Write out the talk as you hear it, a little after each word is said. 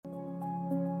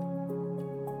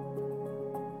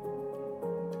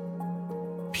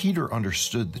Peter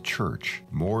understood the church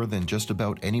more than just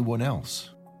about anyone else.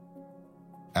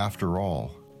 After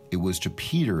all, it was to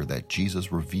Peter that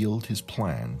Jesus revealed his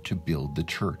plan to build the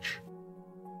church.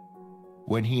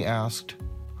 When he asked,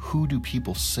 "Who do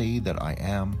people say that I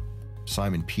am?"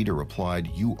 Simon Peter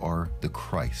replied, "You are the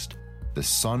Christ, the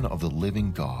Son of the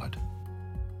living God."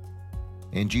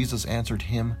 And Jesus answered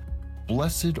him,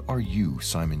 "Blessed are you,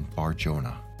 Simon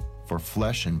Bar-Jonah, for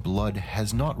flesh and blood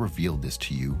has not revealed this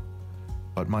to you,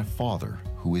 but my Father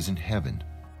who is in heaven.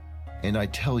 And I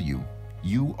tell you,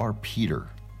 you are Peter,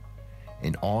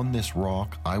 and on this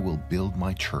rock I will build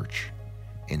my church,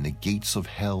 and the gates of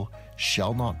hell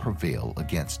shall not prevail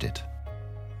against it."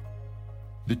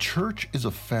 The church is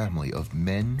a family of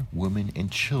men, women, and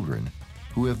children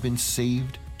who have been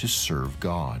saved to serve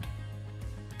God.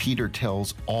 Peter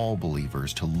tells all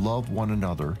believers to love one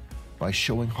another by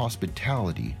showing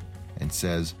hospitality and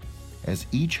says, "As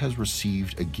each has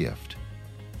received a gift,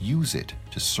 use it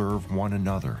to serve one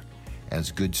another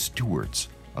as good stewards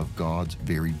of God's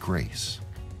very grace."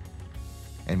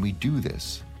 And we do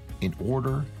this in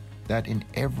order that in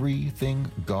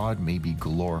everything God may be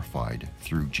glorified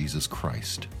through Jesus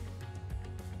Christ.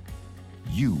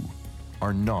 You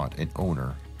are not an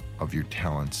owner of your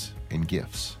talents and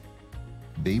gifts.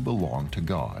 They belong to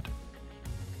God.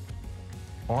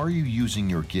 Are you using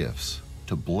your gifts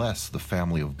to bless the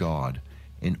family of God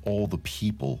and all the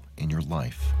people in your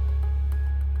life?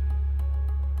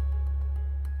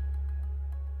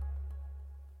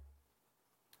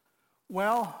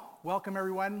 Well, welcome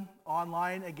everyone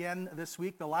online again this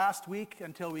week, the last week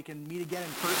until we can meet again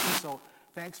in person. So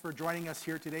thanks for joining us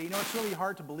here today. You know, it's really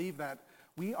hard to believe that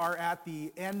we are at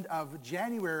the end of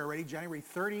January already, January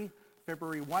 30,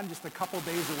 February 1, just a couple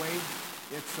days away.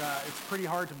 It's pretty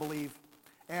hard to believe.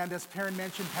 And as Taryn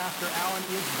mentioned, Pastor Allen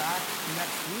is back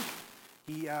next week.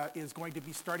 He is going to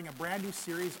be starting a brand new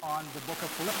series on the book of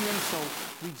Philippians.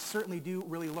 So we certainly do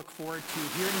really look forward to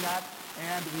hearing that,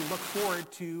 and we look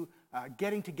forward to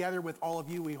getting together with all of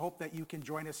you. We hope that you can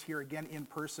join us here again in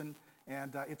person,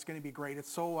 and it's going to be great.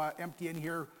 It's so empty in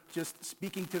here just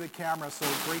speaking to the camera, so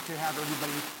great to have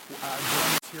everybody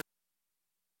join us here.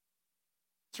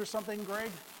 Is there something,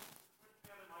 Greg?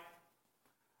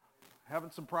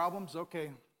 Having some problems?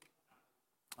 Okay.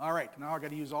 All right, now I've got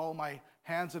to use all my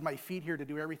hands and my feet here to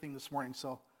do everything this morning,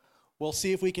 so we'll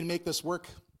see if we can make this work.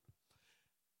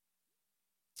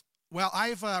 Well,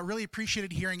 I've really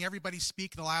appreciated hearing everybody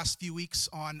speak the last few weeks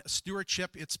on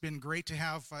stewardship. It's been great to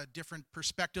have different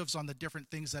perspectives on the different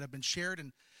things that have been shared.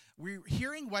 And we're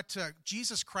hearing what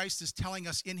Jesus Christ is telling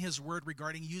us in his word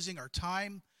regarding using our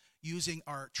time, using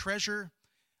our treasure,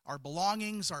 our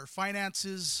belongings, our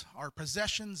finances, our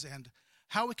possessions, and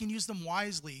how we can use them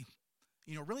wisely.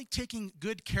 You know, really taking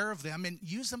good care of them and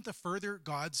use them to further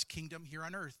God's kingdom here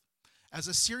on earth. As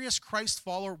a serious Christ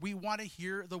follower, we want to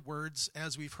hear the words,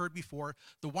 as we've heard before,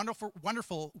 the wonderful,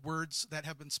 wonderful words that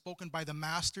have been spoken by the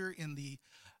Master in the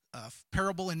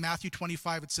parable in Matthew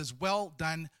 25. It says, "Well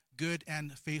done, good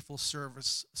and faithful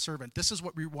servant." This is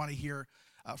what we want to hear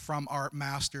from our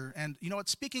Master. And you know what,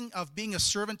 speaking of being a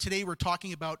servant, today we're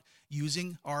talking about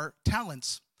using our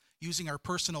talents, using our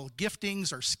personal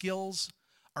giftings, our skills,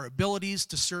 our abilities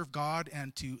to serve God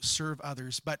and to serve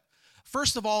others. But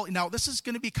first of all, now this is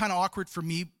going to be kind of awkward for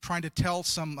me trying to tell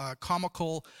some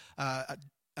comical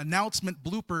announcement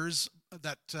bloopers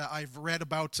that I've read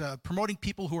about promoting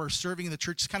people who are serving in the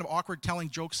church. It's kind of awkward telling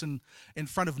jokes in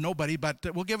front of nobody, but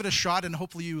we'll give it a shot, and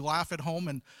hopefully you laugh at home,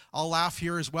 and I'll laugh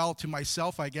here as well to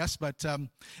myself, I guess. But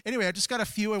anyway, I just got a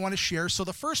few I want to share. So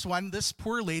the first one, this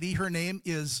poor lady, her name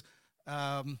is...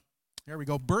 there we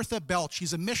go, Bertha Belch.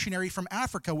 She's a missionary from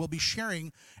Africa. We'll be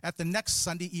sharing at the next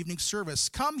Sunday evening service.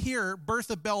 Come here,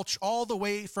 Bertha Belch, all the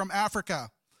way from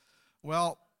Africa.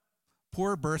 Well,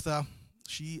 poor Bertha.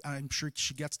 I'm sure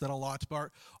she gets that a lot. But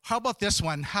how about this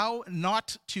one? How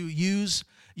not to use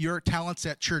your talents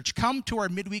at church. Come to our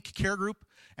midweek care group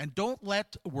and don't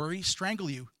let worry strangle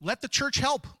you. Let the church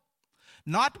help.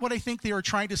 Not what I think they were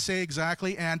trying to say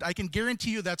exactly, and I can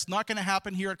guarantee you that's not going to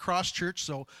happen here at Cross Church,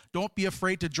 so don't be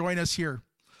afraid to join us here.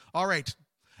 All right,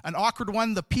 an awkward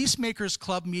one. The Peacemakers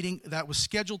Club meeting that was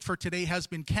scheduled for today has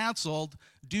been canceled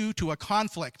due to a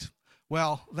conflict.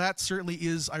 Well, that certainly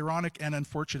is ironic and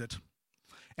unfortunate.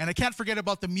 And I can't forget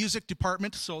about the music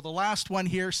department, so the last one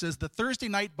here says the Thursday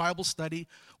night Bible study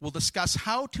will discuss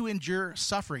how to endure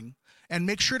suffering, and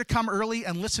make sure to come early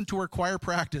and listen to our choir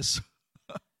practice.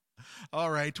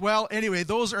 All right. Well, anyway,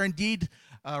 those are indeed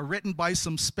written by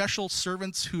some special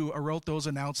servants who wrote those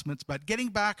announcements. But getting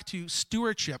back to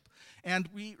stewardship, and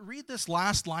we read this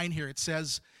last line here. It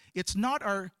says, "It's not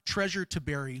our treasure to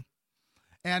bury,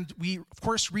 And we, of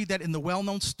course, read that in the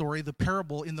well-known story, the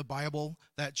parable in the Bible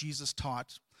that Jesus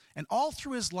taught. And all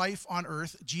through his life on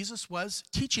earth, Jesus was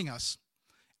teaching us.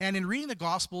 And in reading the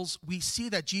Gospels, we see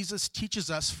that Jesus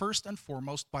teaches us first and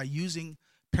foremost by using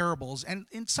parables. And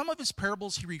in some of his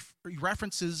parables, he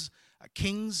references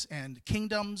kings and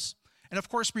kingdoms. And of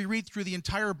course, we read through the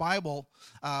entire Bible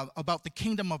about the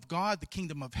kingdom of God, the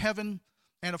kingdom of heaven,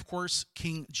 and of course,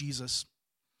 King Jesus.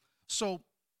 So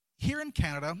here in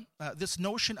Canada, this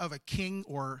notion of a king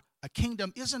or a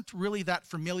kingdom isn't really that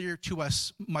familiar to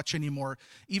us much anymore,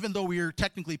 even though we are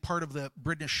technically part of the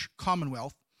British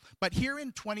Commonwealth. But here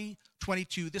in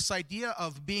 2022, this idea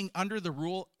of being under the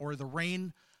rule or the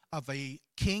reign of a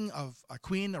king, of a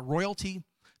queen, a royalty,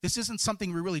 this isn't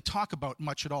something we really talk about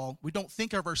much at all. We don't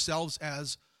think of ourselves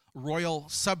as royal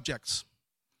subjects.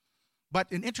 But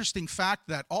an interesting fact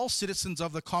that all citizens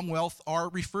of the Commonwealth are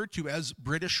referred to as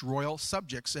British royal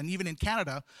subjects. And even in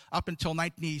Canada, up until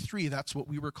 1983, that's what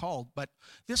we were called. But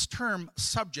this term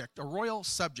subject, a royal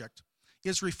subject,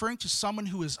 is referring to someone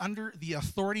who is under the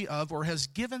authority of or has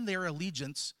given their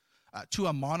allegiance to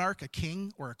a monarch, a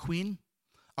king, or a queen.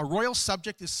 A royal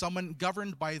subject is someone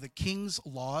governed by the king's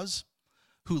laws,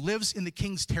 who lives in the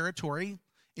king's territory,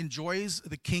 enjoys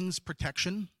the king's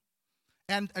protection.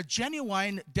 And a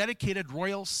genuine, dedicated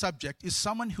royal subject is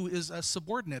someone who is a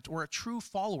subordinate or a true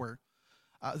follower.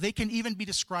 They can even be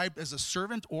described as a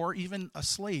servant or even a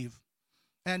slave.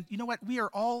 And you know what? We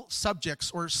are all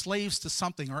subjects or slaves to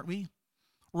something, aren't we?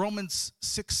 Romans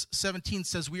 6:17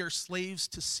 says we are slaves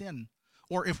to sin.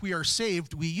 Or if we are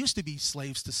saved, we used to be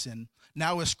slaves to sin.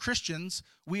 Now as Christians,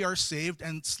 we are saved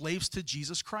and slaves to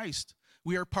Jesus Christ.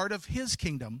 We are part of his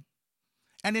kingdom.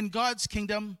 And in God's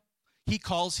kingdom, he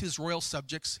calls his royal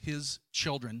subjects his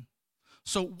children.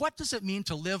 So what does it mean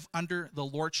to live under the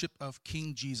lordship of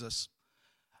King Jesus?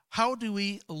 How do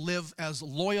we live as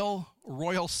loyal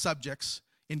royal subjects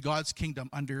in God's kingdom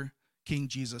under King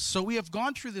Jesus? So we have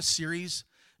gone through this series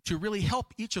to really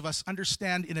help each of us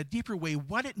understand in a deeper way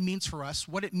what it means for us,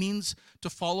 what it means to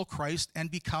follow Christ and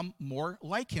become more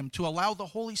like him, to allow the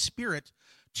Holy Spirit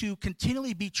to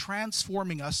continually be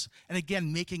transforming us and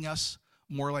again making us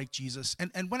more like Jesus.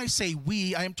 And when I say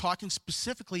we, I am talking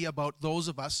specifically about those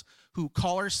of us who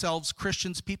call ourselves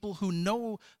Christians, people who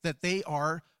know that they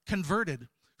are converted,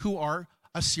 who are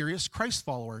a serious Christ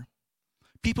follower.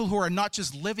 People who are not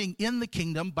just living in the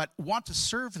kingdom, but want to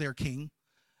serve their king.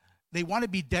 They want to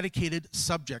be dedicated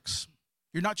subjects.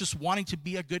 You're not just wanting to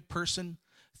be a good person,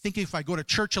 thinking if I go to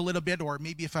church a little bit, or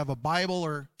maybe if I have a Bible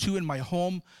or two in my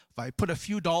home, if I put a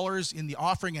few dollars in the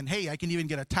offering and hey, I can even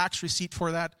get a tax receipt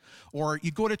for that. Or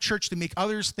you go to church to make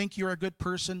others think you're a good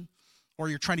person, or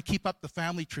you're trying to keep up the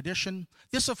family tradition.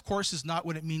 This, of course, is not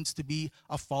what it means to be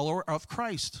a follower of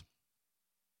Christ.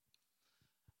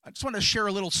 I just want to share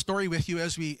a little story with you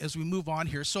as we move on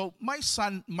here. So my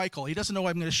son, Michael, he doesn't know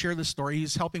I'm going to share this story.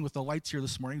 He's helping with the lights here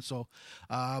this morning, so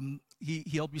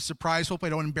he'll be surprised. Hope I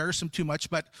don't embarrass him too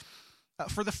much. But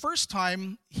for the first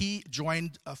time, he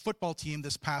joined a football team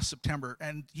this past September.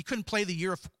 And he couldn't play the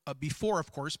year before,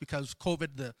 of course, because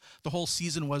COVID, the whole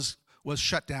season was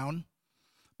shut down.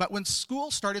 But when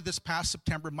school started this past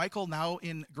September, Michael, now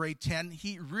in grade 10,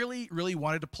 he really, really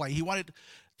wanted to play. He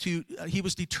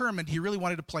was determined. He really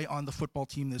wanted to play on the football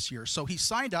team this year. So he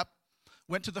signed up,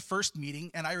 went to the first meeting,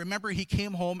 and I remember he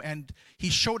came home and he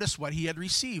showed us what he had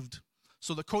received.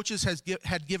 So the coaches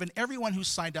had given everyone who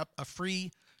signed up a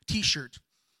free T-shirt.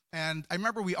 And I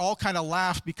remember we all kind of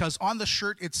laughed because on the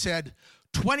shirt it said,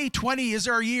 2020 is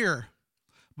our year.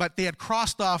 But they had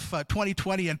crossed off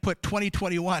 2020 and put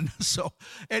 2021. So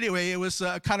anyway, it was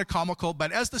kind of comical.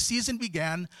 But as the season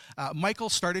began, Michael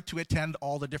started to attend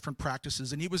all the different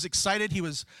practices. And he was excited. He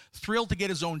was thrilled to get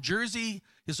his own jersey,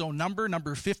 his own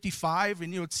number 55.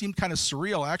 And, it seemed kind of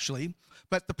surreal, actually.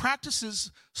 But the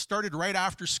practices started right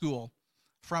after school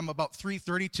from about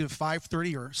 3:30 to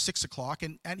 5:30 or 6 o'clock.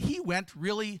 And he went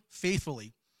really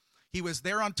faithfully. He was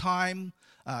there on time.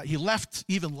 He left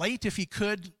even late if he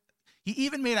could. He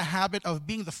even made a habit of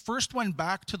being the first one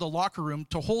back to the locker room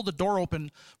to hold the door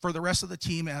open for the rest of the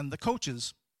team and the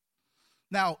coaches.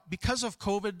 Now, because of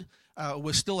COVID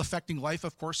was still affecting life,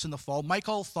 of course, in the fall,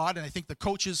 Michael thought, and I think the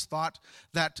coaches thought,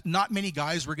 that not many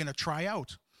guys were going to try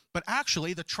out. But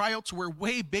actually, the tryouts were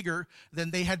way bigger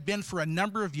than they had been for a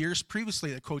number of years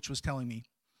previously, the coach was telling me.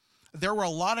 There were a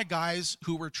lot of guys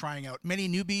who were trying out, many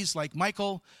newbies like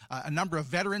Michael, a number of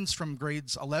veterans from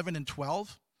grades 11 and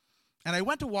 12. And I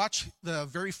went to watch the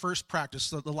very first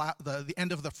practice, the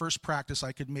end of the first practice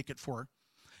I could make it for.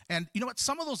 And you know what?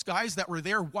 Some of those guys that were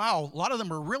there, wow, a lot of them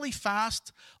were really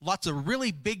fast, lots of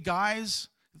really big guys.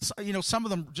 Some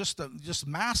of them just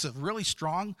massive, really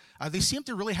strong. They seem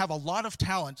to really have a lot of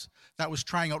talent that was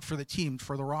trying out for the team,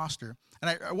 for the roster.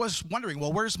 And I was wondering,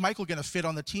 well, where's Michael going to fit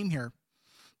on the team here?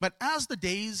 But as the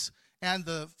days and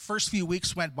the first few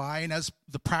weeks went by, and as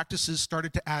the practices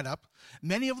started to add up,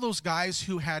 many of those guys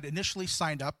who had initially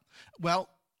signed up, well,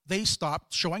 they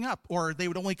stopped showing up, or they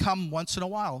would only come once in a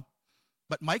while.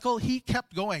 But Michael, he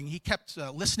kept going. He kept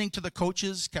listening to the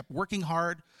coaches, kept working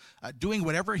hard, doing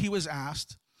whatever he was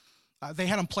asked. They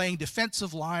had him playing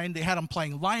defensive line. They had him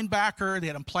playing linebacker. They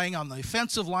had him playing on the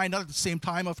offensive line, not at the same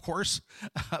time, of course.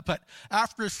 But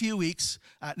after a few weeks,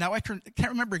 now I can't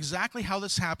remember exactly how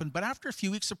this happened, but after a few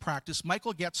weeks of practice,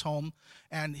 Michael gets home,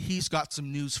 and he's got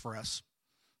some news for us.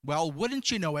 Well,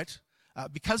 wouldn't you know it,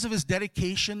 because of his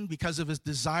dedication, because of his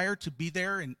desire to be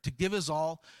there and to give his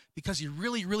all, because he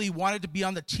really, really wanted to be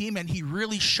on the team, and he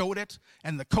really showed it,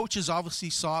 and the coaches obviously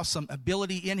saw some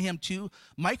ability in him too.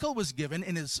 Michael was given,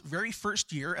 in his very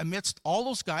first year, amidst all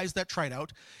those guys that tried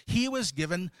out, he was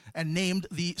given and named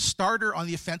the starter on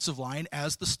the offensive line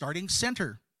as the starting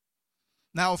center.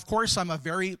 Now, of course, I'm a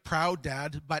very proud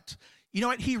dad, but you know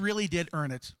what? He really did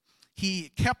earn it.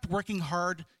 He kept working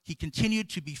hard. He continued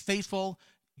to be faithful,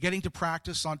 getting to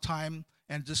practice on time,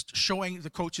 and just showing the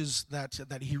coaches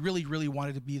that he really, really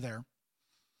wanted to be there.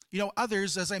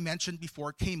 Others, as I mentioned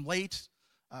before, came late,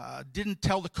 didn't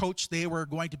tell the coach they were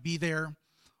going to be there,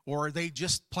 or they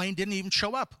just plain didn't even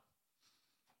show up.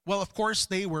 Well, of course,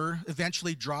 they were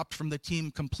eventually dropped from the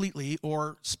team completely,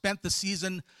 or spent the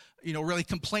season, really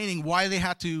complaining why they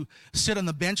had to sit on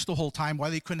the bench the whole time, why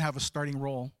they couldn't have a starting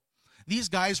role. These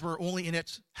guys were only in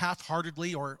it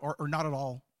half-heartedly or not at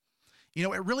all.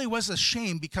 It really was a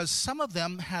shame, because some of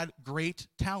them had great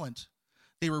talent.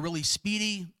 They were really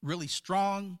speedy, really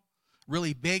strong,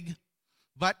 really big.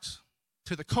 But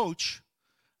to the coach,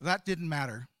 that didn't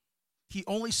matter. He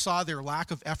only saw their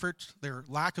lack of effort, their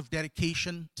lack of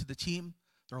dedication to the team,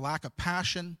 their lack of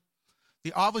passion.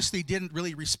 They obviously didn't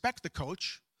really respect the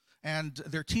coach and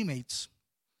their teammates.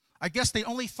 I guess they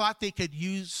only thought they could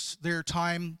use their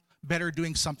time better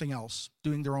doing something else,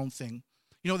 doing their own thing.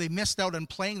 They missed out on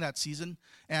playing that season,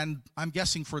 and I'm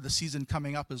guessing for the season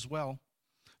coming up as well.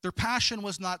 Their passion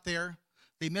was not there.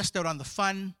 They missed out on the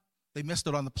fun. They missed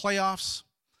out on the playoffs.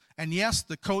 And yes,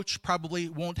 the coach probably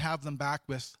won't have them back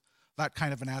with that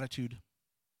kind of an attitude.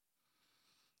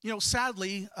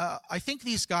 Sadly, I think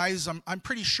these guys, I'm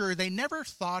pretty sure they never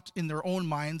thought in their own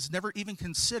minds, never even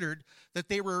considered that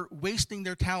they were wasting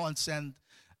their talents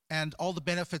and all the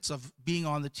benefits of being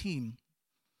on the team.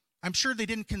 I'm sure they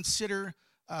didn't consider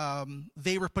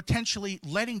they were potentially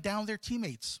letting down their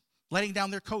teammates, letting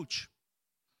down their coach.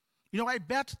 I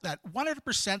bet that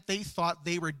 100% they thought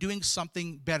they were doing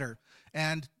something better,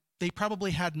 and they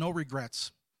probably had no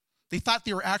regrets. They thought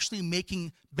they were actually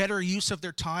making better use of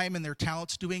their time and their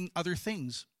talents doing other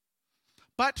things.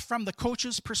 But from the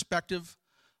coach's perspective,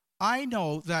 I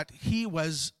know that he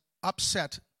was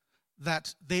upset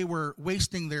that they were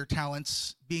wasting their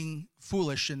talents, being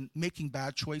foolish and making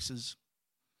bad choices.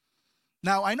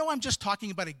 Now, I know I'm just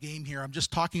talking about a game here. I'm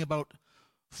just talking about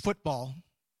football.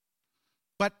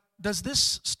 But does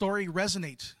this story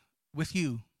resonate with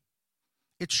you?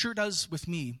 It sure does with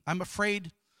me. I'm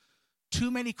afraid too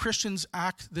many Christians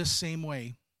act this same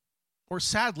way, or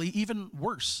sadly, even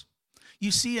worse.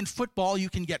 You see, in football, you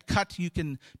can get cut. You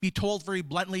can be told very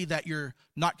bluntly that you're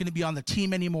not going to be on the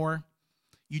team anymore.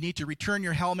 You need to return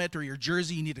your helmet or your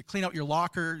jersey. You need to clean out your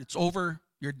locker. It's over.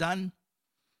 You're done.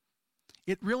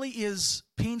 It really is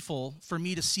painful for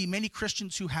me to see many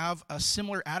Christians who have a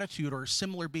similar attitude or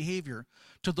similar behavior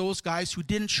to those guys who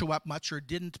didn't show up much or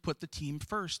didn't put the team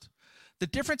first. The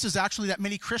difference is actually that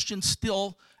many Christians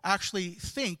still actually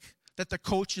think that the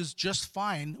coach is just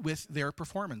fine with their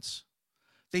performance.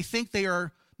 They think they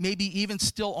are maybe even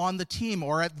still on the team,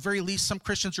 or at the very least, some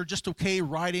Christians are just okay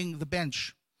riding the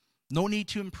bench. No need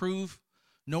to improve,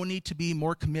 no need to be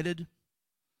more committed.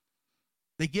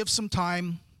 They give some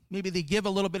time, maybe they give a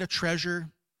little bit of treasure,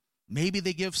 maybe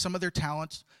they give some of their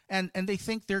talent, and they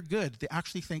think they're good. They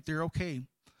actually think they're okay.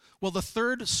 Well, the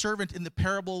third servant in the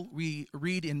parable we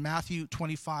read in Matthew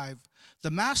 25, the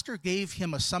master gave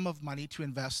him a sum of money to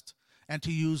invest and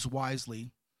to use wisely.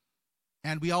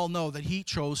 And we all know that he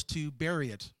chose to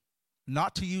bury it,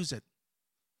 not to use it.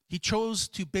 He chose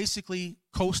to basically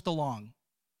coast along.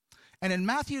 And in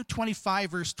Matthew 25,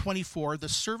 verse 24, the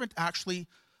servant actually,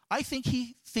 I think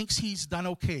he thinks he's done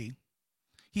okay.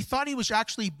 He thought he was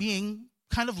actually being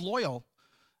kind of loyal,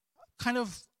 kind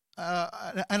of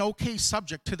an okay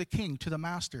subject to the king, to the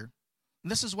master.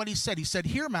 And this is what he said. He said,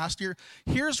 "Here, master,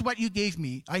 here's what you gave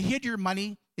me. I hid your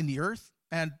money in the earth.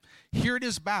 And here it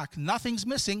is back. Nothing's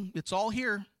missing. It's all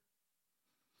here.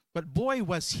 But boy,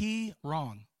 was he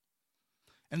wrong.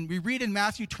 And we read in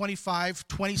Matthew 25,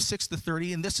 26 to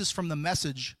 30, and this is from the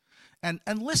Message. And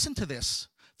listen to this.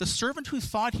 The servant who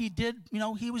thought he did,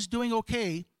 he was doing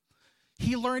okay,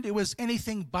 he learned it was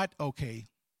anything but okay.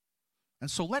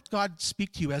 And so let God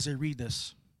speak to you as I read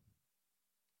this.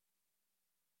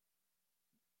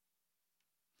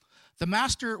 The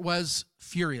master was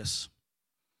furious.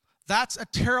 That's a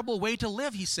terrible way to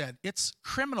live, he said. It's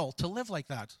criminal to live like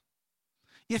that.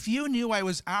 If you knew I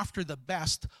was after the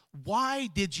best, why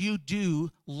did you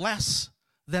do less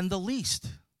than the least?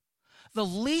 The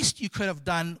least you could have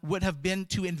done would have been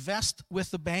to invest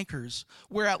with the bankers,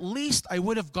 where at least I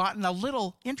would have gotten a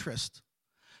little interest.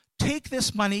 Take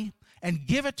this money and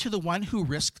give it to the one who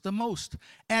risked the most,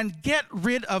 and get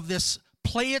rid of this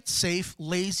play-it-safe,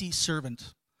 lazy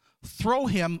servant. Throw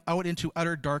him out into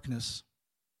utter darkness.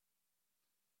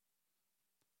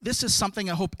 This is something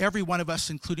I hope every one of us,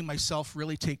 including myself,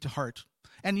 really take to heart.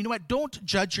 And you know what? Don't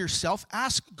judge yourself.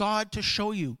 Ask God to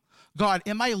show you. God,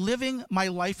 am I living my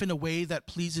life in a way that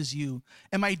pleases you?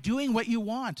 Am I doing what you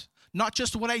want, not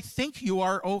just what I think you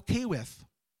are okay with?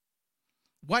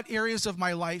 What areas of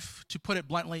my life, to put it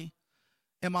bluntly,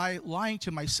 am I lying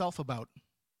to myself about?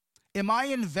 Am I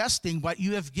investing what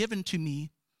you have given to me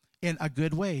in a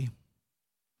good way?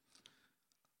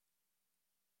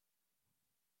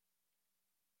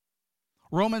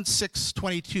 Romans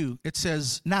 6:22, it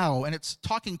says, now, and it's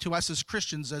talking to us as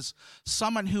Christians, as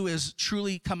someone who has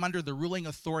truly come under the ruling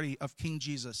authority of King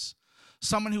Jesus,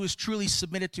 someone who is truly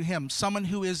submitted to him, someone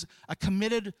who is a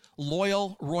committed,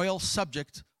 loyal, royal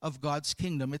subject of God's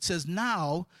kingdom. It says,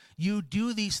 now you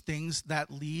do these things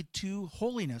that lead to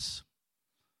holiness.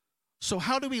 So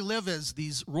how do we live as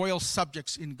these royal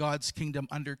subjects in God's kingdom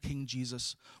under King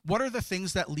Jesus? What are the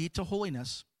things that lead to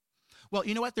holiness? Well,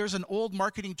 you know what? There's an old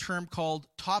marketing term called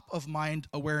top-of-mind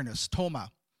awareness, TOMA.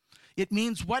 It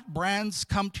means what brands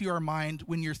come to your mind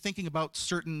when you're thinking about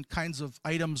certain kinds of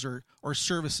items or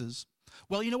services.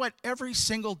 Well, you know what? Every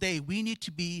single day we need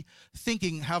to be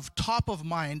thinking, have top of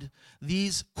mind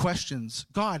these questions.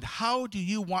 God, how do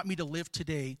you want me to live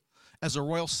today as a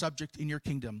royal subject in your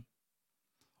kingdom?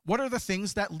 What are the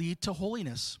things that lead to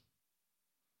holiness?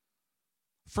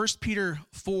 1 Peter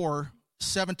 4,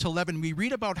 7 to 11, we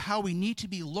read about how we need to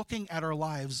be looking at our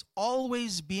lives,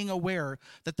 always being aware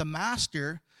that the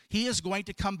Master, he is going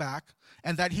to come back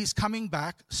and that he's coming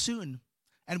back soon.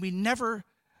 And we never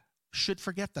should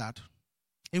forget that.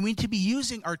 And we need to be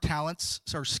using our talents,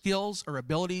 our skills, our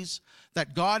abilities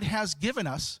that God has given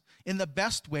us in the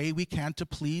best way we can to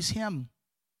please him.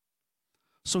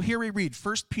 So here we read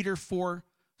 1 Peter 4,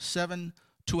 7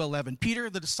 to 11. Peter,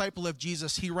 the disciple of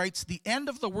Jesus, he writes, the end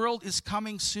of the world is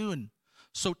coming soon.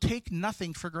 So take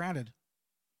nothing for granted.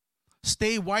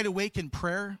 Stay wide awake in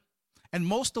prayer, and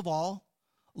most of all,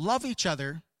 love each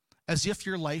other as if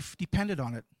your life depended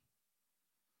on it.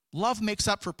 Love makes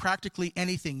up for practically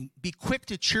anything. Be quick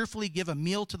to cheerfully give a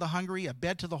meal to the hungry, a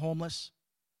bed to the homeless.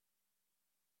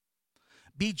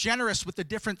 Be generous with the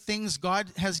different things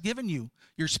God has given you,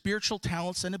 your spiritual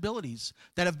talents and abilities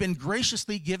that have been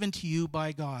graciously given to you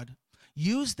by God.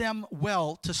 Use them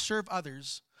well to serve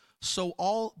others, so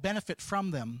all benefit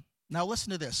from them. Now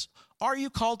listen to this. Are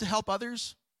you called to help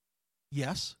others?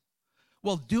 Yes.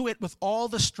 Well, do it with all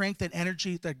the strength and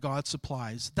energy that God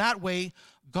supplies. That way,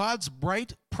 God's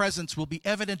bright presence will be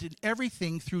evident in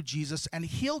everything through Jesus, and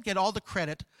he'll get all the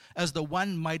credit as the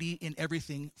one mighty in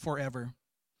everything forever.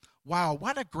 Wow,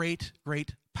 what a great,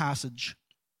 great passage.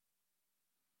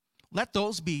 Let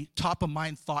those be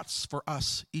top-of-mind thoughts for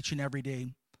us each and every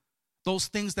day. Those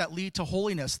things that lead to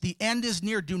holiness. The end is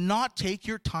near. Do not take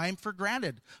your time for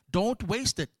granted. Don't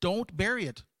waste it. Don't bury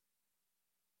it.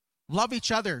 Love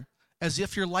each other as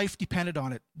if your life depended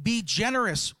on it. Be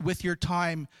generous with your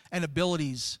time and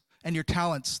abilities and your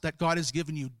talents that God has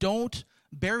given you. Don't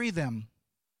bury them.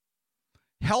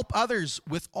 Help others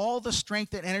with all the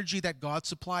strength and energy that God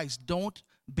supplies. Don't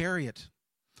bury it.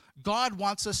 God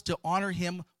wants us to honor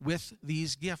him with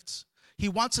these gifts. He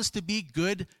wants us to be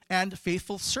good and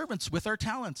faithful servants with our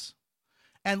talents.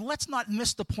 And let's not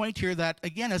miss the point here that,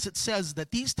 again, as it says,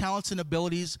 that these talents and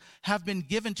abilities have been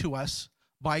given to us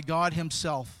by God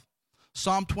himself.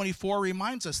 Psalm 24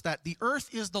 reminds us that the earth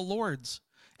is the Lord's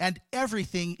and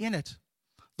everything in it.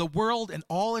 The world and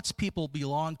all its people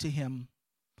belong to him.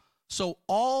 So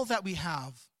all that we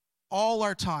have, all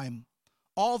our time,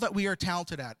 all that we are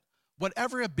talented at,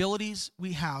 whatever abilities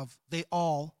we have, they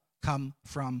all come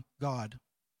from God.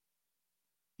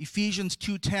 Ephesians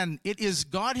 2:10, it is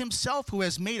God himself who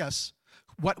has made us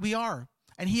what we are,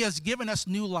 and he has given us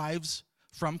new lives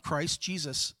from Christ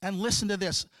Jesus. And listen to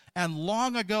this. And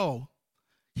long ago,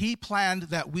 he planned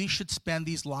that we should spend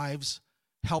these lives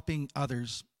helping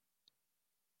others.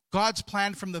 God's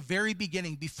plan from the very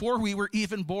beginning, before we were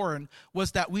even born,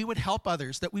 was that we would help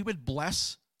others, that we would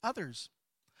bless others.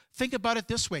 Think about it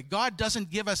this way. God doesn't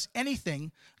give us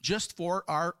anything just for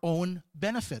our own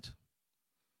benefit.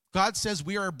 God says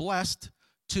we are blessed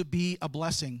to be a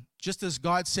blessing, just as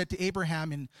God said to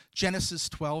Abraham in Genesis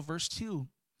 12, verse 2.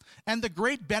 And the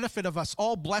great benefit of us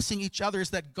all blessing each other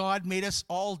is that God made us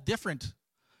all different.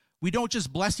 We don't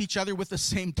just bless each other with the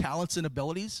same talents and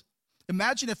abilities.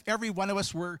 Imagine if every one of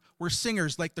us were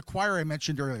singers like the choir I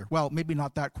mentioned earlier. Well, maybe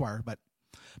not that choir, but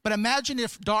imagine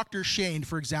if Dr. Shane,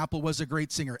 for example, was a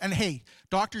great singer. And hey,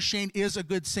 Dr. Shane is a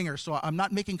good singer, so I'm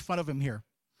not making fun of him here.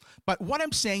 But what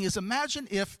I'm saying is, imagine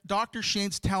if Dr.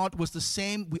 Shane's talent was the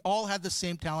same, we all had the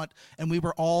same talent, and we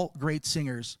were all great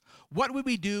singers. What would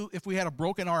we do if we had a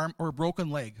broken arm or a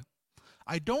broken leg?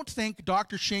 I don't think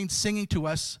Dr. Shane singing to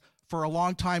us for a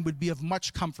long time would be of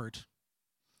much comfort.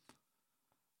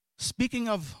 Speaking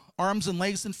of arms and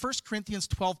legs, in 1 Corinthians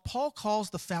 12, Paul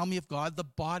calls the family of God the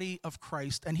body of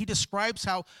Christ. And he describes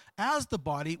how, as the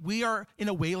body, we are in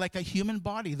a way like a human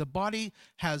body. The body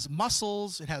has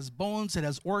muscles, it has bones, it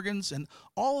has organs, and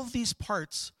all of these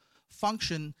parts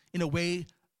function in a way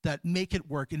that make it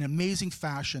work in amazing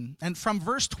fashion. And from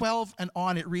verse 12 and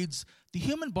on, it reads, the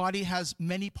human body has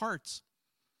many parts,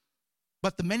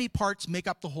 but the many parts make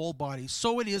up the whole body.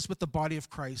 So it is with the body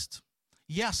of Christ.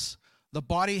 Yes, the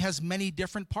body has many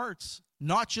different parts,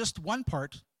 not just one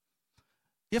part.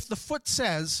 If the foot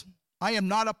says, I am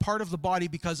not a part of the body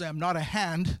because I am not a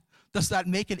hand, does that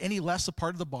make it any less a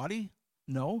part of the body?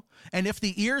 No. And if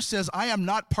the ear says, I am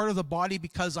not part of the body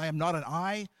because I am not an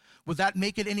eye, would that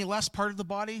make it any less part of the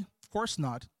body? Of course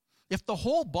not. If the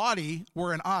whole body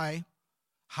were an eye,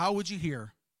 how would you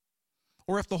hear?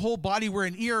 Or if the whole body were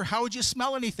an ear, how would you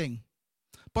smell anything?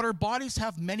 But our bodies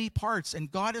have many parts, and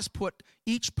God has put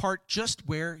each part just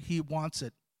where he wants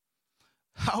it.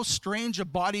 How strange a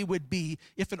body would be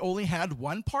if it only had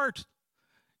one part.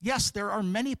 Yes, there are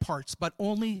many parts, but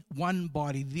only one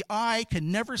body. The eye can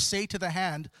never say to the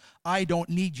hand, I don't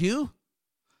need you.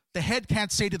 The head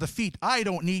can't say to the feet, I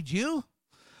don't need you.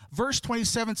 Verse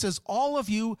 27 says, all of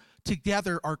you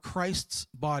together are Christ's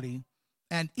body,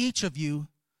 and each of you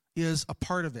is a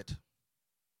part of it.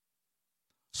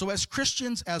 So as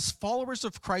Christians, as followers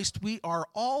of Christ, we are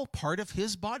all part of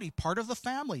his body, part of the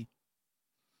family.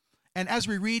 And as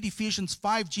we read Ephesians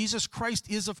 5, Jesus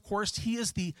Christ is, of course, he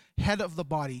is the head of the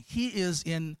body. He is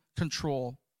in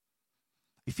control.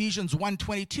 Ephesians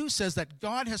 1:22 says that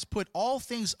God has put all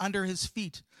things under his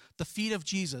feet, the feet of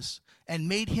Jesus, and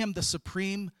made him the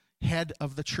supreme head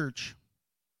of the church.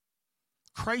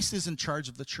 Christ is in charge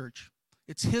of the church.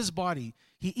 It's his body.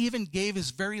 He even gave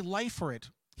his very life for it.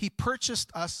 He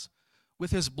purchased us with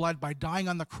his blood by dying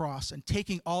on the cross and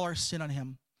taking all our sin on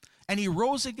him. And he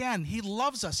rose again. He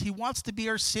loves us. He wants to be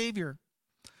our Savior.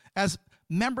 As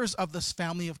members of this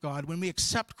family of God, when we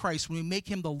accept Christ, when we make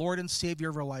him the Lord and Savior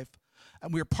of our life,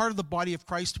 and we are part of the body of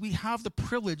Christ, we have the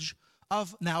privilege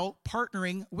of now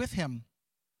partnering with him.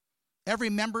 Every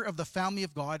member of the family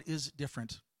of God is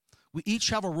different. We each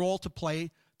have a role to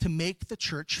play to make the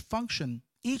church function.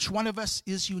 Each one of us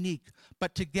is unique,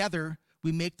 but together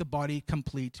we make the body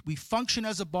complete. We function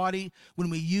as a body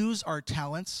when we use our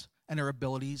talents and our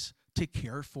abilities to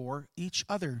care for each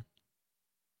other.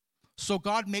 So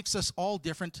God makes us all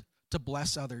different to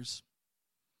bless others.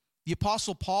 The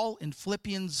Apostle Paul in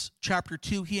Philippians chapter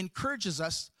 2, he encourages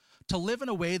us to live in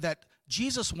a way that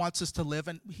Jesus wants us to live,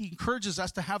 and he encourages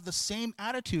us to have the same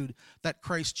attitude that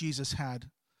Christ Jesus had.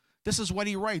 This is what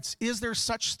he writes. Is there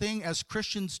such thing as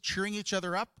Christians cheering each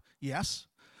other up? Yes.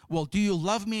 Well, do you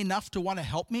love me enough to want to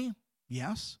help me?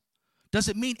 Yes. Does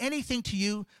it mean anything to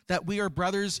you that we are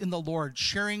brothers in the Lord,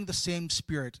 sharing the same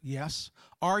spirit? Yes.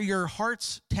 Are your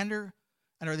hearts tender,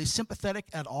 and are they sympathetic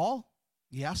at all?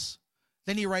 Yes.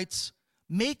 Then he writes,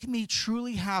 make me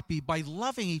truly happy by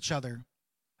loving each other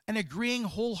and agreeing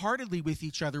wholeheartedly with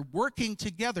each other, working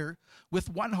together with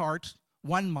one heart,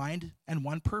 one mind, and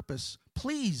one purpose.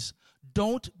 Please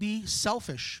don't be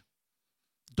selfish.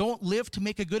 Don't live to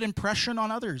make a good impression on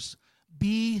others.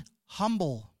 Be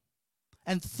humble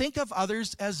and think of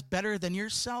others as better than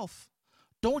yourself.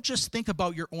 Don't just think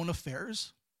about your own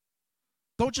affairs.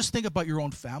 Don't just think about your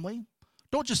own family.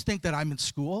 Don't just think that I'm in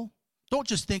school. Don't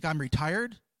just think I'm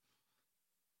retired.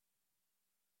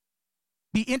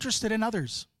 Be interested in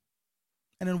others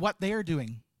and in what they are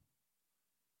doing.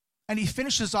 And he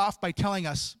finishes off by telling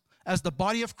us, as the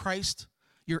body of Christ,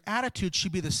 your attitude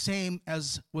should be the same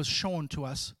as was shown to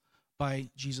us by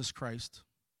Jesus Christ.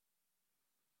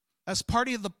 As part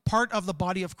of the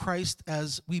body of Christ,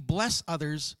 as we bless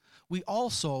others, we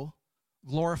also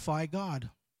glorify God.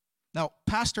 Now,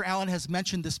 Pastor Allen has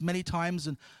mentioned this many times,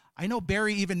 and I know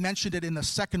Barry even mentioned it in the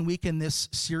second week in this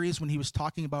series when he was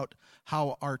talking about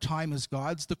how our time is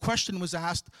God's. The question was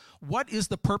asked, what is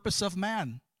the purpose of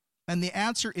man? And the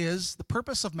answer is, the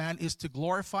purpose of man is to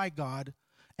glorify God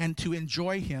and to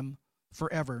enjoy him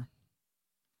forever.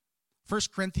 1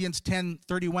 Corinthians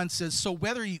 10:31 says, so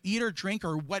whether you eat or drink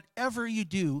or whatever you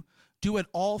do, do it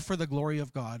all for the glory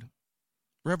of God.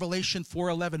 Revelation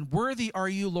 4:11, worthy are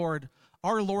you, Lord,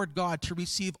 our Lord God, to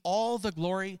receive all the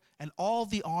glory and all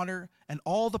the honor and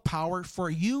all the power, for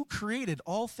you created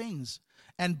all things,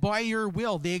 and by your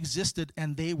will they existed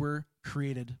and they were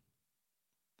created.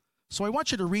 So I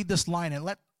want you to read this line and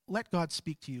let God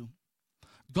speak to you.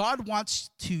 God wants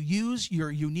to use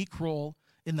your unique role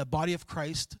in the body of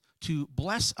Christ to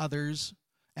bless others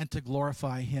and to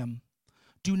glorify him.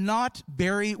 Do not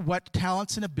bury what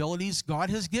talents and abilities God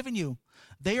has given you.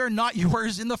 They are not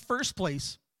yours in the first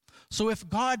place. So if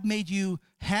God made you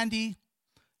handy,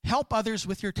 help others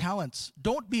with your talents.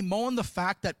 Don't bemoan the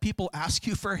fact that people ask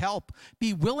you for help.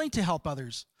 Be willing to help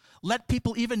others. Let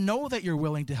people even know that you're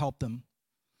willing to help them.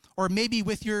 Or maybe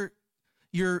with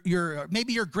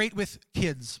maybe you're great with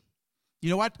kids. You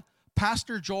know what?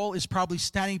 Pastor Joel is probably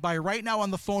standing by right now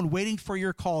on the phone waiting for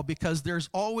your call, because there's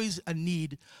always a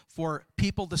need for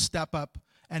people to step up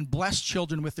and bless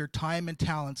children with their time and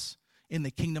talents in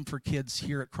the Kingdom for Kids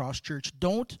here at Cross Church.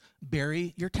 Don't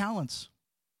bury your talents.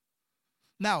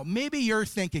 Now, maybe you're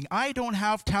thinking, I don't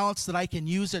have talents that I can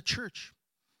use at church,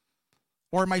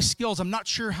 or my skills, I'm not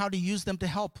sure how to use them to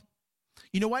help.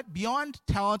 You know what? Beyond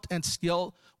talent and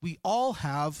skill, we all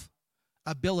have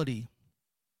ability.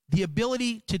 The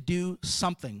ability to do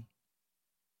something.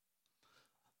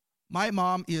 My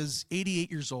mom is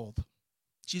 88 years old.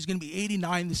 She's going to be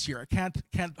 89 this year. I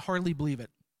can't hardly believe it.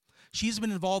 She's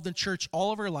been involved in church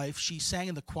all of her life. She sang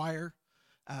in the choir,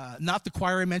 not the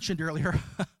choir I mentioned earlier.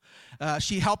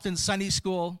 She helped in Sunday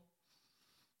school.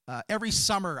 Every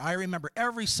summer, I remember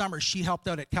every summer she helped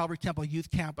out at Calvary Temple Youth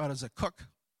Camp out as a cook.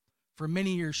 For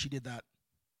many years she did that.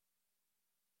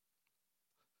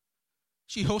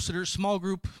 She hosted her small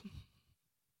group.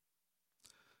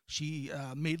 She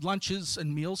made lunches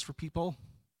and meals for people.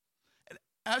 And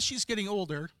as she's getting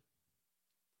older,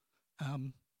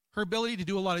 her ability to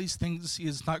do a lot of these things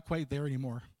is not quite there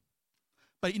anymore.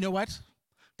 But you know what?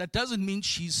 That doesn't mean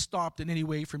she's stopped in any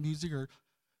way from using her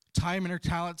time and her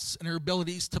talents and her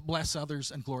abilities to bless others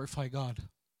and glorify God.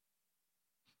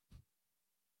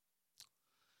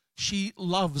 She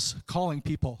loves calling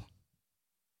people.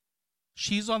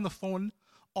 She's on the phone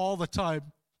all the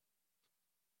time.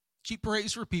 She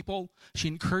prays for people. She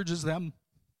encourages them.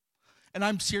 And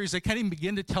I'm serious. I can't even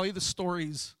begin to tell you the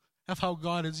stories of how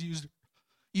God has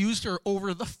used her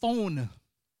over the phone.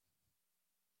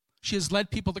 She has led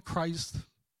people to Christ.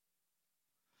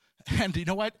 And you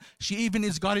know what? She even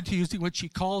has got into using what she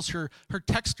calls her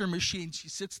texter machine. She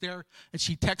sits there and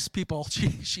she texts people.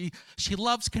 She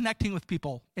loves connecting with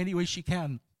people any way she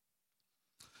can.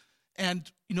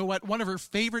 And you know what? One of her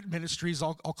favorite ministries,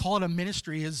 I'll call it a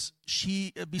ministry, is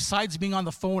she, besides being on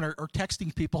the phone or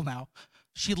texting people now,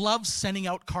 she loves sending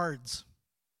out cards.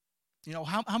 You know,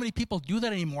 how many people do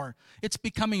that anymore? It's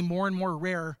becoming more and more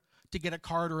rare to get a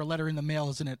card or a letter in the mail,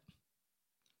 isn't it?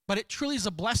 But it truly is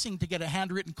a blessing to get a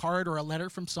handwritten card or a letter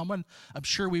from someone. I'm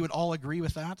sure we would all agree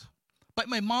with that. But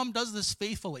my mom does this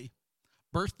faithfully.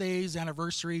 Birthdays,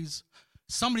 anniversaries,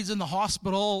 somebody's in the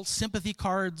hospital, sympathy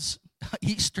cards,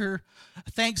 Easter,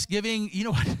 Thanksgiving, you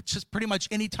know what, just pretty much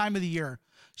any time of the year,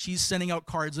 she's sending out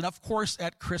cards. And of course,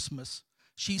 at Christmas,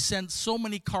 she sends so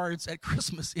many cards at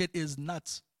Christmas, it is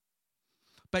nuts.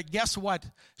 But guess what?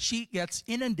 She gets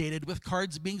inundated with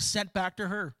cards being sent back to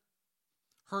her.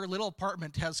 Her little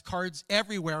apartment has cards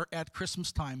everywhere at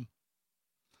Christmas time.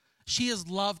 She is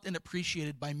loved and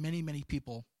appreciated by many, many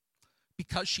people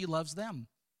because she loves them.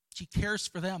 She cares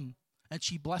for them, and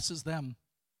she blesses them.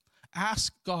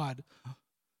 Ask God,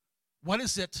 what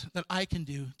is it that I can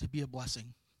do to be a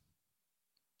blessing?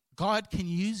 God can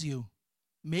use you.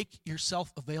 Make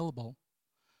yourself available.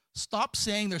 Stop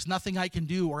saying there's nothing I can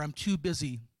do or I'm too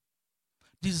busy.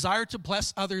 Desire to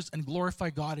bless others and glorify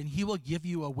God, and He will give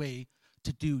you a way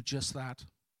to do just that.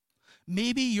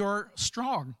 Maybe you're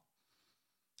strong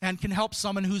and can help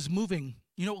someone who's moving.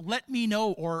 You know, let me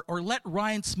know or let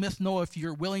Ryan Smith know if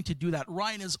you're willing to do that.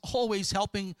 Ryan is always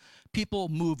helping people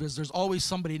move, as there's always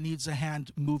somebody who needs a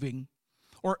hand moving.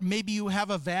 Or maybe you have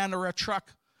a van or a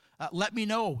truck. Let me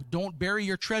know. Don't bury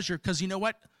your treasure, because you know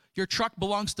what? Your truck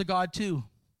belongs to God too.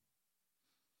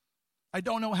 I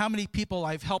don't know how many people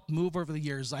I've helped move over the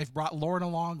years. I've brought Lauren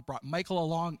along, brought Michael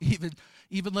along,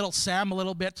 even little Sam a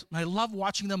little bit. And I love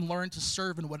watching them learn to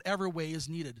serve in whatever way is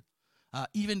needed,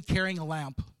 even carrying a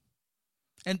lamp.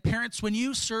 And parents, when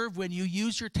you serve, when you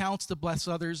use your talents to bless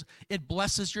others, it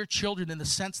blesses your children in the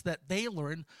sense that they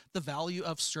learn the value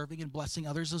of serving and blessing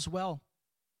others as well.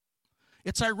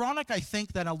 It's ironic, I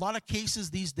think, that in a lot of cases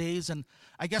these days, and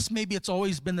I guess maybe it's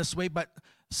always been this way, but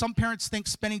some parents think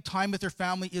spending time with their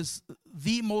family is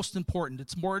the most important.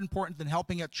 It's more important than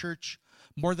helping at church,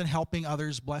 more than helping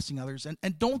others, blessing others.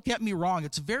 And don't get me wrong,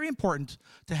 it's very important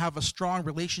to have a strong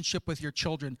relationship with your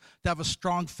children, to have a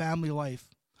strong family life.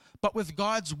 But with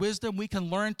God's wisdom, we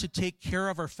can learn to take care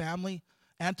of our family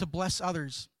and to bless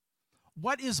others.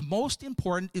 What is most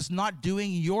important is not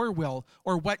doing your will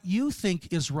or what you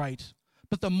think is right.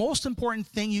 But the most important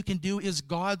thing you can do is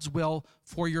God's will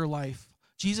for your life.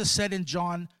 Jesus said in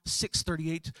John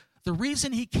 6:38, the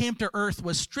reason he came to earth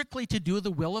was strictly to do the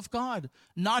will of God,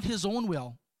 not his own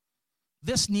will.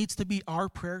 This needs to be our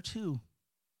prayer too.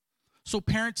 So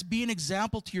parents, be an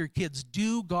example to your kids.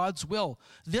 Do God's will.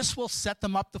 This will set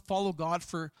them up to follow God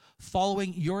for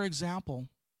following your example.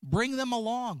 Bring them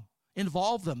along.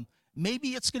 Involve them. Maybe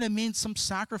it's going to mean some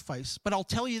sacrifice, but I'll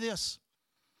tell you this.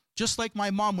 Just like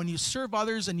my mom, when you serve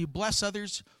others and you bless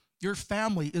others, your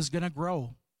family is going to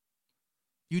grow.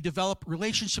 You develop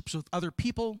relationships with other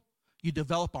people. You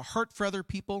develop a heart for other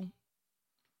people.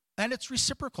 And it's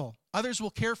reciprocal. Others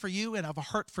will care for you and have a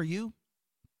heart for you.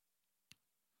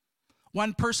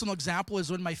 One personal example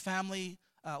is when my family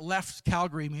left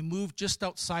Calgary. We moved just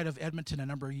outside of Edmonton a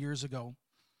number of years ago.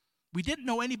 We didn't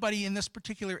know anybody in this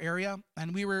particular area,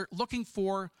 and we were looking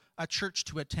for a church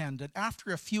to attend. And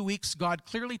after a few weeks, God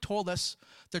clearly told us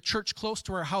the church close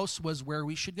to our house was where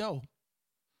we should go.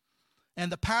 And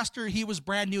the pastor, he was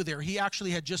brand new there. He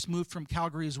actually had just moved from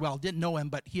Calgary as well. Didn't know him,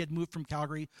 but he had moved from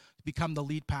Calgary to become the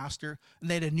lead pastor. And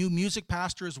they had a new music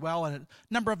pastor as well, and a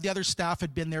number of the other staff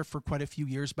had been there for quite a few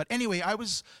years. But anyway, I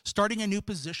was starting a new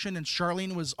position, and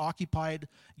Charlene was occupied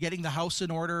getting the house in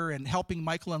order and helping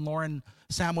Michael and Lauren.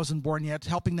 Sam wasn't born yet,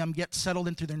 helping them get settled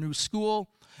into their new school.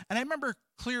 And I remember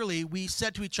clearly we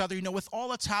said to each other, with all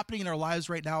that's happening in our lives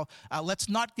right now, let's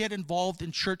not get involved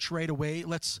in church right away.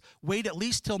 Let's wait at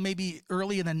least till maybe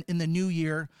early in the new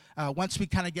year, once we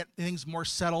kind of get things more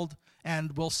settled,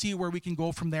 and we'll see where we can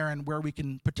go from there and where we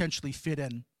can potentially fit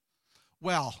in.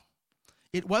 Well,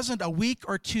 it wasn't a week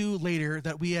or two later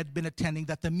that we had been attending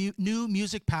that the new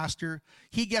music pastor,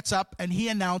 he gets up and he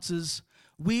announces,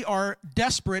 we are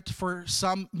desperate for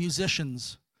some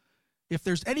musicians. If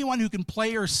there's anyone who can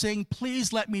play or sing,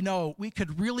 please let me know. We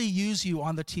could really use you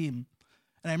on the team.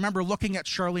 And I remember looking at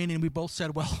Charlene, and we both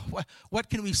said, well, what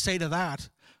can we say to that?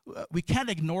 We can't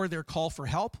ignore their call for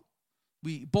help.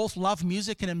 We both love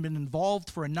music and have been involved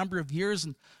for a number of years,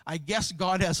 and I guess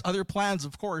God has other plans,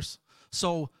 of course.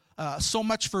 So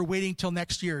much for waiting till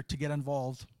next year to get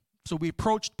involved. So we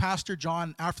approached Pastor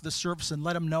John after the service and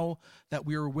let him know that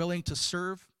we were willing to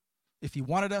serve if he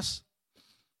wanted us.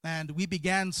 And we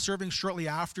began serving shortly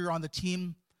after on the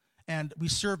team, and we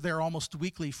served there almost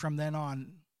weekly from then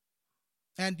on.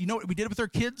 And you know what we did with our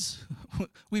kids?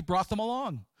 We brought them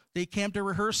along. They came to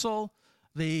rehearsal.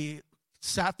 They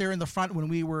sat there in the front when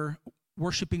we were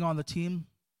worshiping on the team.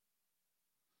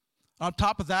 On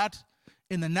top of that,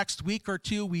 in the next week or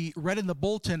two, we read in the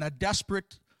bulletin a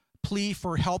desperate plea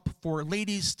for help for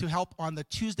ladies to help on the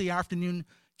Tuesday afternoon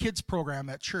kids program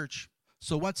at church.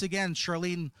 So once again,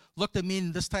 Charlene looked at me,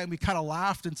 and this time we kind of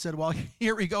laughed and said, well,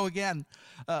 here we go again.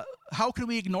 How can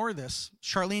we ignore this?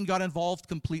 Charlene got involved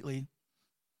completely,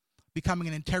 becoming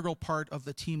an integral part of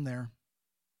the team there.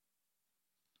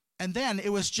 And then it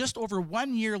was just over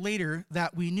 1 year later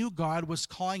that we knew God was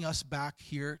calling us back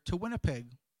here to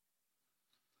Winnipeg.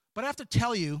 But I have to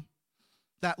tell you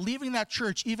that leaving that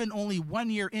church, even only 1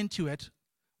 year into it,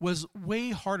 was way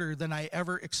harder than I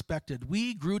ever expected.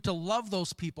 We grew to love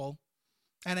those people,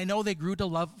 and I know they grew to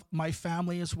love my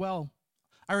family as well.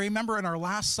 I remember on our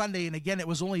last Sunday, and again, it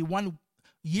was only 1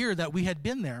 year that we had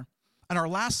been there. On our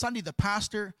last Sunday, the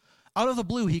pastor, out of the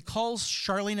blue, he calls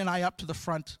Charlene and I up to the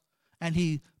front, and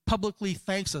he publicly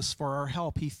thanks us for our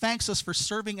help. He thanks us for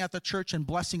serving at the church and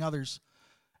blessing others.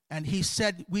 And he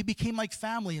said, we became like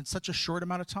family in such a short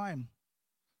amount of time.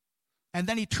 And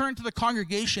then he turned to the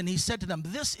congregation. He said to them,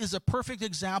 this is a perfect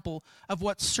example of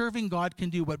what serving God can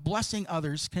do, what blessing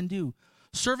others can do.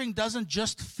 Serving doesn't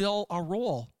just fill a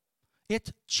role.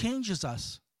 It changes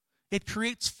us. It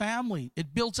creates family.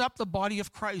 It builds up the body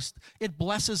of Christ. It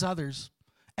blesses others.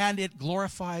 And it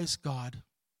glorifies God.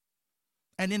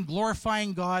 And in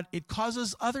glorifying God, it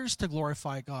causes others to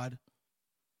glorify God.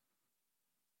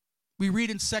 We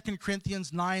read in 2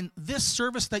 Corinthians 9, this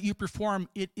service that you perform,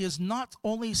 it is not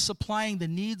only supplying the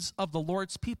needs of the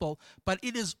Lord's people, but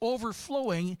it is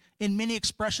overflowing in many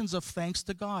expressions of thanks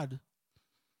to God.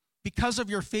 Because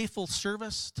of your faithful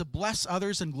service to bless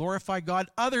others and glorify God,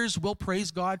 others will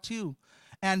praise God too.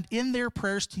 And in their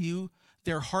prayers to you,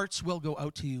 their hearts will go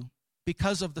out to you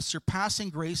because of the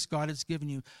surpassing grace God has given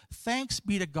you. Thanks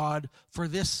be to God for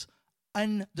this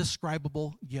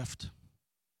indescribable gift.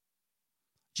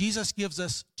 Jesus gives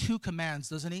us two commands,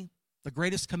 doesn't he? The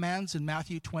greatest commands in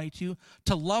Matthew 22,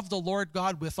 to love the Lord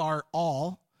God with our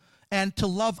all and to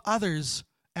love others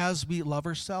as we love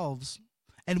ourselves.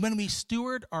 And when we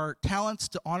steward our talents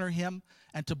to honor him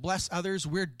and to bless others,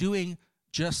 we're doing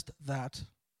just that.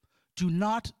 Do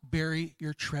not bury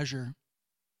your treasure,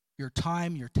 your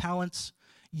time, your talents.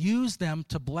 Use them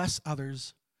to bless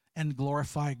others and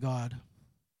glorify God.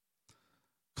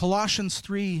 Colossians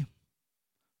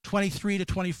 3:23 to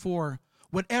 24,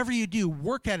 whatever you do,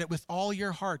 work at it with all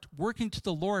your heart, working to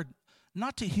the Lord,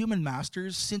 not to human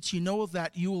masters, since you know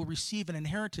that you will receive an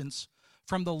inheritance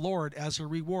from the Lord as a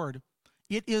reward.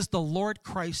 It is the Lord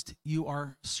Christ you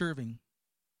are serving.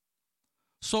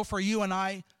 So for you and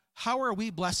I, how are we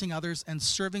blessing others and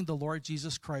serving the Lord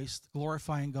Jesus Christ,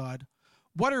 glorifying God?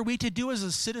 What are we to do as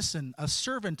a citizen, a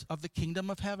servant of the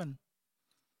kingdom of heaven?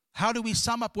 How do we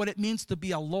sum up what it means to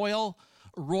be a loyal,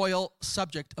 royal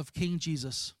subject of King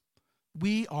Jesus?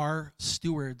 We are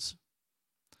stewards.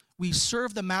 We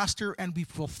serve the master and we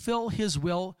fulfill his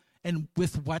will and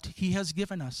with what he has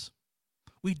given us.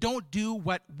 We don't do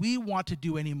what we want to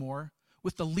do anymore.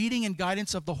 With the leading and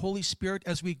guidance of the Holy Spirit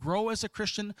as we grow as a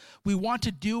Christian, we want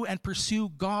to do and pursue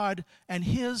God and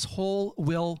his whole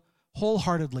will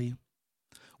wholeheartedly.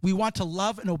 We want to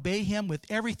love and obey him with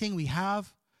everything we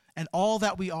have and all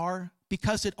that we are,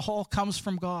 because it all comes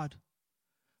from God.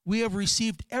 We have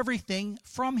received everything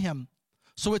from him,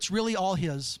 so it's really all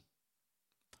his.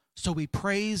 So we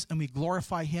praise and we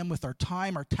glorify him with our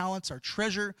time, our talents, our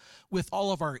treasure, with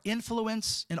all of our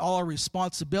influence and all our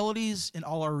responsibilities and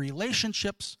all our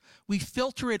relationships. We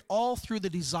filter it all through the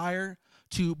desire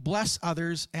to bless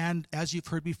others, and as you've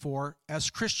heard before, as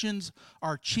Christians,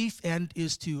 our chief end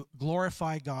is to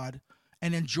glorify God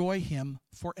and enjoy him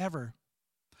forever.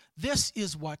 This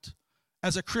is what,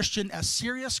 as a Christian, a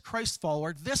serious Christ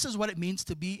follower, this is what it means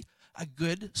to be a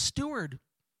good steward.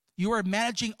 You are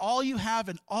managing all you have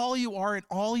and all you are and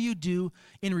all you do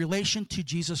in relation to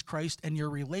Jesus Christ and your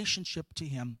relationship to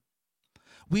him.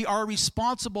 We are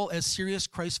responsible as serious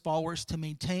Christ followers to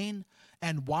maintain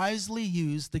and wisely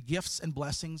use the gifts and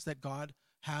blessings that God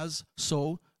has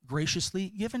so graciously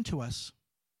given to us.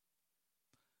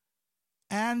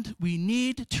 And we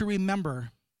need to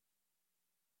remember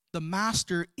the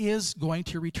master is going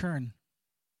to return.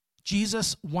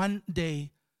 Jesus one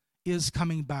day is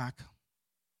coming back.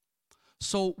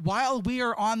 So while we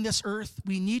are on this earth,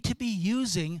 we need to be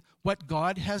using what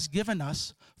God has given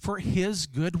us for his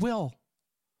goodwill.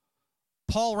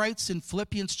 Paul writes in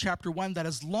Philippians chapter 1 that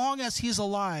as long as he's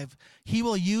alive, he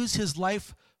will use his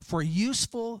life for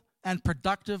useful and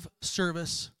productive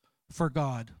service for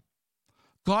God.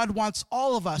 God wants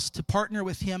all of us to partner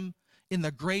with him in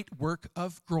the great work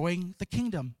of growing the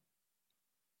kingdom.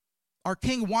 Our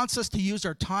King wants us to use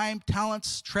our time,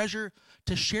 talents, treasure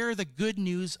to share the good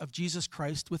news of Jesus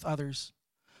Christ with others.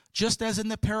 Just as in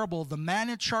the parable, the man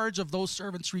in charge of those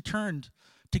servants returned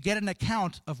to get an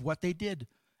account of what they did.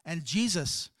 And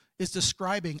Jesus is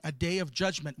describing a day of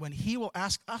judgment when he will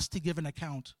ask us to give an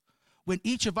account, when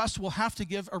each of us will have to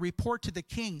give a report to the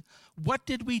King. What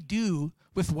did we do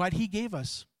with what he gave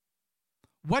us?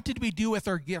 What did we do with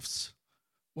our gifts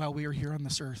while we are here on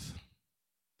this earth?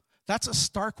 That's a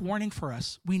stark warning for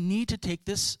us. We need to take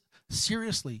this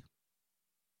seriously.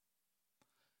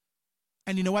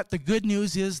 And you know what? The good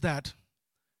news is that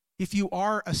if you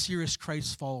are a serious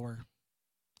Christ follower,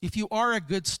 if you are a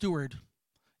good steward,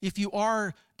 if you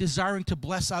are desiring to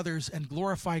bless others and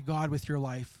glorify God with your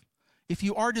life, if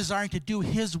you are desiring to do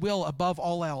his will above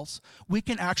all else, we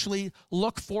can actually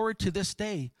look forward to this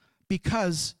day,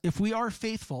 because if we are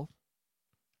faithful,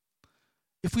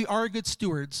 if we are good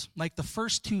stewards, like the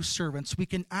first two servants, we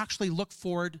can actually look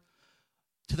forward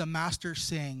to the master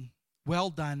saying, "Well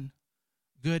done,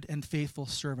 good and faithful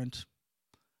servant."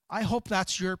 I hope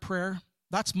that's your prayer.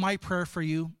 That's my prayer for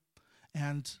you.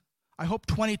 And I hope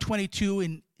 2022,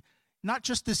 and not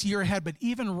just this year ahead, but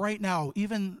even right now,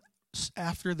 even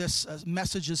after this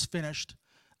message is finished,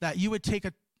 that you would take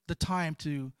the time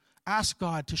to ask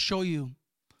God to show you,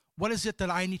 what is it that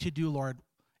I need to do, Lord?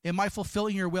 Am I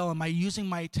fulfilling your will? Am I using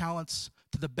my talents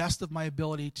to the best of my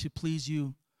ability to please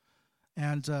you?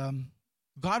 And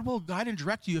God will guide and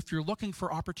direct you if you're looking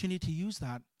for opportunity to use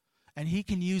that. And he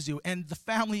can use you. And the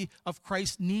family of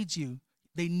Christ needs you.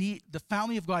 The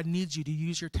family of God needs you to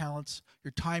use your talents,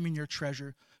 your time, and your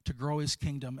treasure to grow his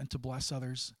kingdom and to bless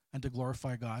others and to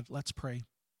glorify God. Let's pray.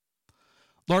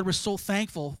 Lord, we're so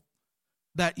thankful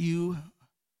that you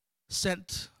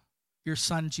sent your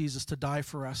son, Jesus, to die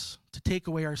for us, to take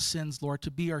away our sins, Lord,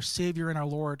 to be our Savior and our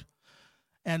Lord.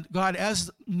 And God, as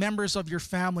members of your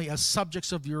family, as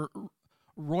subjects of your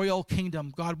royal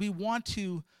kingdom, God, we want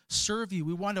to serve you.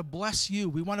 We want to bless you.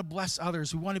 We want to bless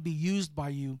others. We want to be used by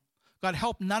you. God,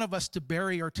 help none of us to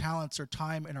bury our talents, our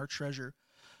time, and our treasure.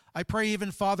 I pray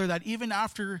even, Father, that even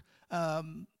after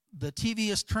the TV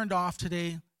is turned off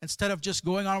today, instead of just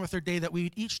going on with their day, that we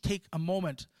would each take a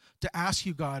moment to ask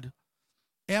you, God,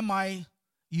 am I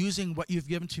using what you've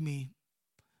given to me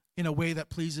in a way that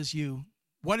pleases you?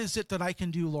 What is it that I can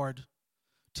do, Lord,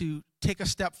 to take a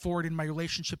step forward in my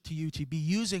relationship to you, to be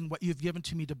using what you've given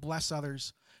to me to bless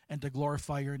others and to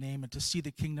glorify your name and to see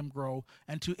the kingdom grow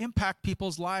and to impact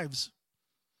people's lives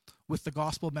with the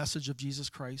gospel message of Jesus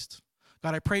Christ?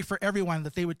 God, I pray for everyone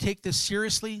that they would take this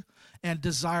seriously and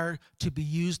desire to be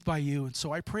used by you. And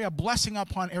so I pray a blessing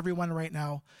upon everyone right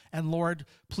now. And Lord,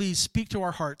 please speak to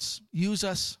our hearts. Use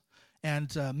us.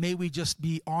 And may we just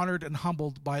be honored and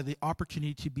humbled by the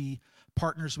opportunity to be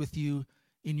partners with you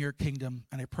in your kingdom.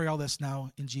 And I pray all this now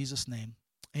in Jesus' name.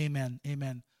 Amen.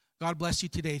 Amen. God bless you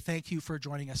today. Thank you for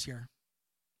joining us here.